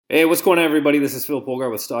Hey, what's going on, everybody? This is Philip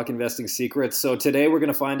Polgar with Stock Investing Secrets. So today we're going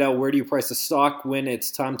to find out where do you price a stock when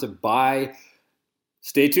it's time to buy.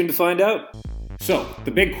 Stay tuned to find out. So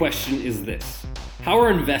the big question is this. How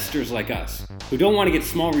are investors like us, who don't want to get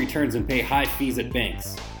small returns and pay high fees at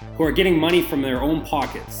banks, who are getting money from their own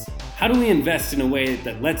pockets, how do we invest in a way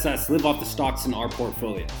that lets us live off the stocks in our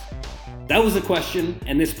portfolios? That was the question,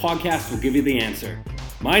 and this podcast will give you the answer.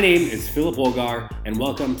 My name is Philip Polgar, and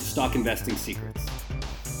welcome to Stock Investing Secrets.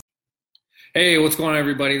 Hey, what's going on,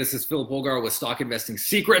 everybody? This is Philip Polgar with Stock Investing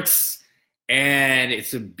Secrets, and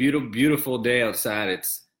it's a beautiful, beautiful day outside.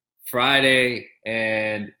 It's Friday,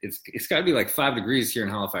 and it's got to be like 5 degrees here in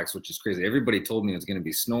Halifax, which is crazy. Everybody told me it's going to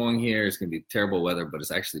be snowing here. It's going to be terrible weather, but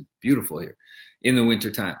it's actually beautiful here in the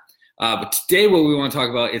wintertime. But today, what we want to talk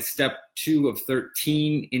about is step 2 of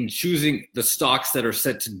 13 in choosing the stocks that are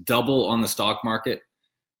set to double on the stock market.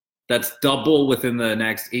 That's double within the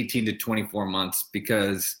next 18 to 24 months,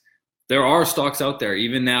 because there are stocks out there,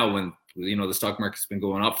 even now when the stock market's been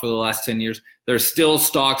going up for the last 10 years, there's still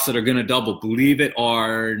stocks that are going to double, believe it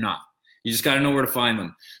or not. You just got to know where to find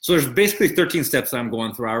them. So there's basically 13 steps that I'm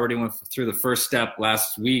going through. I already went through the first step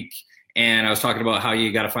last week, and I was talking about how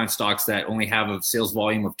you got to find stocks that only have a sales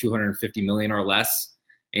volume of 250 million or less,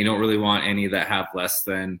 and you don't really want any that have less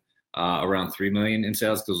than around 3 million in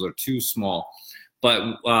sales, because those are too small.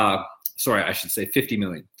 But sorry, I should say 50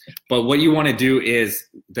 million. But what you want to do is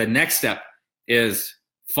the next step is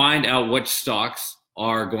find out which stocks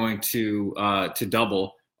are going to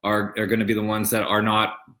double, are going to be the ones that are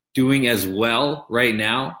not doing as well right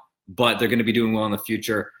now, but they're going to be doing well in the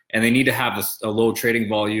future. And they need to have a low trading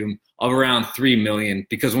volume of around 3 million,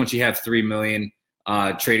 because once you have 3 million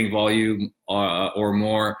trading volume or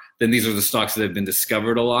more, then these are the stocks that have been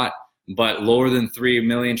discovered a lot. But lower than 3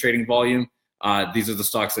 million trading volume, these are the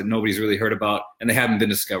stocks that nobody's really heard about, and they haven't been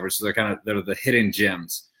discovered. So they're the hidden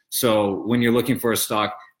gems. So when you're looking for a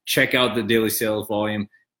stock, check out the daily sales volume.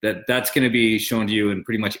 That's going to be shown to you in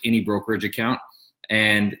pretty much any brokerage account.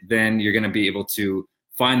 And then you're going to be able to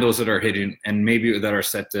find those that are hidden and maybe that are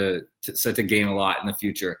set to gain a lot in the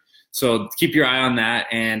future. So keep your eye on that.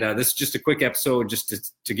 And this is just a quick episode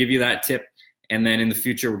just to give you that tip. And then in the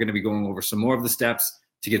future, we're going to be going over some more of the steps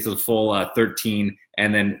to get to the full 13,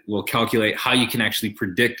 and then we'll calculate how you can actually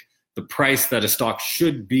predict the price that a stock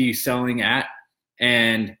should be selling at,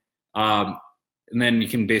 and then you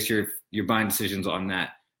can base your buying decisions on that.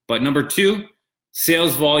 But number 2,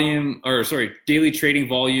 daily trading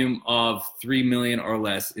volume of 3 million or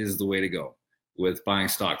less is the way to go with buying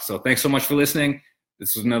stocks. So thanks so much for listening.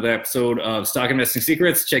 This was another episode of Stock Investing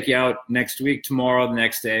Secrets. Check you out next week, tomorrow, the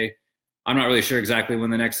next day. I'm not really sure exactly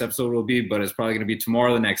when the next episode will be, but it's probably going to be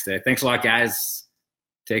tomorrow or the next day. Thanks a lot, guys.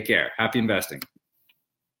 Take care. Happy investing.